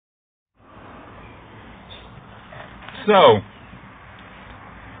So,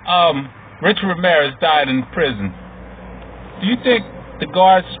 Richard Ramirez died in prison. Do you think the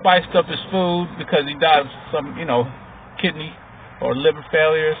guards spiced up his food because he died of some, kidney or liver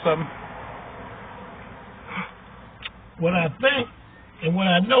failure or something? What I think and what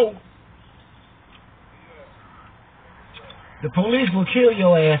I know, the police will kill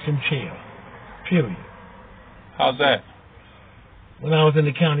your ass in jail. Period. How's that? When I was in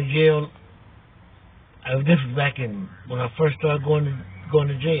the county jail, this was back in when I first started going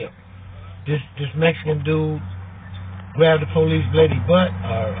to jail. This Mexican dude grabbed the police lady butt,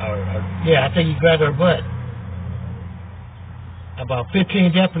 I think he grabbed her butt. About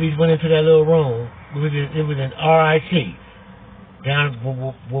 15 deputies went into that little room. It was an RIC, down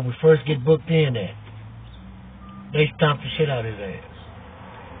where we first get booked in at. They stomped the shit out of his ass.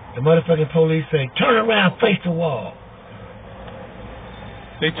 The motherfucking police say, turn around, face the wall.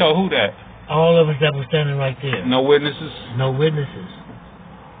 They told who that? All of us that were standing right there. No witnesses? No witnesses.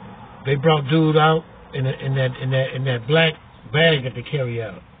 They brought dude out in that black bag that they carry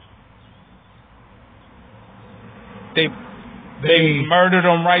out. They murdered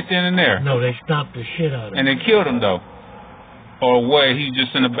him right then and there? No, they stomped the shit out of him. And they killed him, though? Or what, he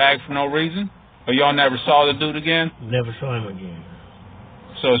just in the bag for no reason? Or y'all never saw the dude again? Never saw him again.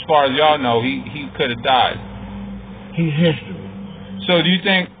 So as far as y'all know, he could have died? He's history. So do you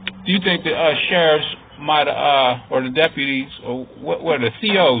think the sheriffs might or the deputies, or what the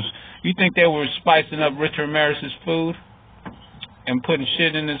COs, you think they were spicing up Richard Ramirez's food and putting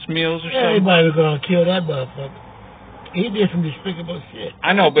shit in his meals or something? Everybody was going to kill that motherfucker. He did some despicable shit.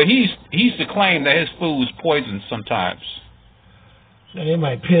 I know, but he used to claim that his food was poisoned sometimes. Now, they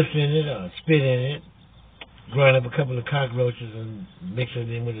might piss in it or spit in it, grind up a couple of cockroaches and mix it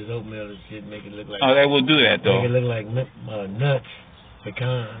in with his oatmeal and shit, make it look like... Oh, they will do that, though. Make it look like nuts,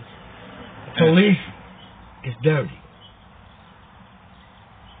 pecans. The police is dirty.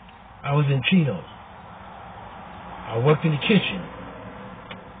 I was in Chino. I worked in the kitchen.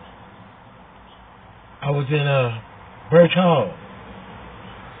 I was in Birch Hall.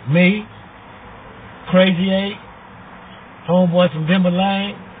 Me, Crazy 8, homeboy from Denver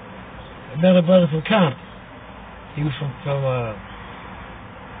Line, another brother from Compton. He was from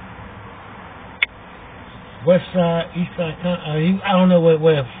West Side, East Side. I don't know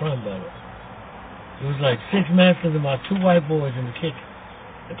where I'm from, brother. It was like 6 Mexicans and about 2 white boys in the kitchen.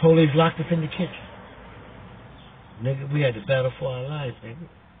 The police locked us in the kitchen. Nigga, we had to battle for our lives, nigga.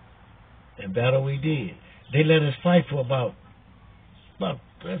 And battle we did. They let us fight for about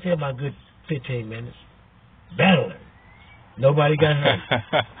let's say about a good 15 minutes. Battling. Nobody got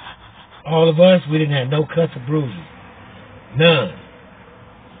hurt. All of us, we didn't have no cuts or bruises. None.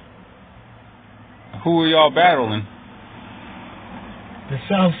 Who were y'all battling? The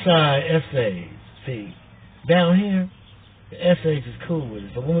South Side essays. See, down here, the essays is cool with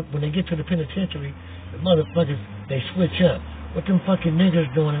it. But when they get to the penitentiary, the motherfuckers, they switch up. What them fucking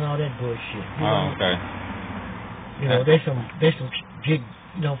niggas doing and all that bullshit. You know? Oh, okay. You know, they some jig,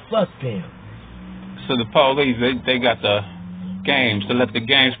 fuck them. So the police, they got the games to let the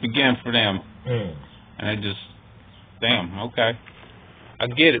games begin for them. And they just, damn, okay. I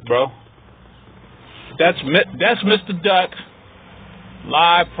get it, bro. That's Mr. Duck,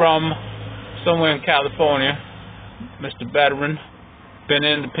 live from somewhere in California. Mr. Veteran, been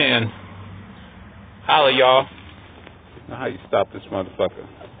in the pen. Holla, y'all. Now how you stop this motherfucker?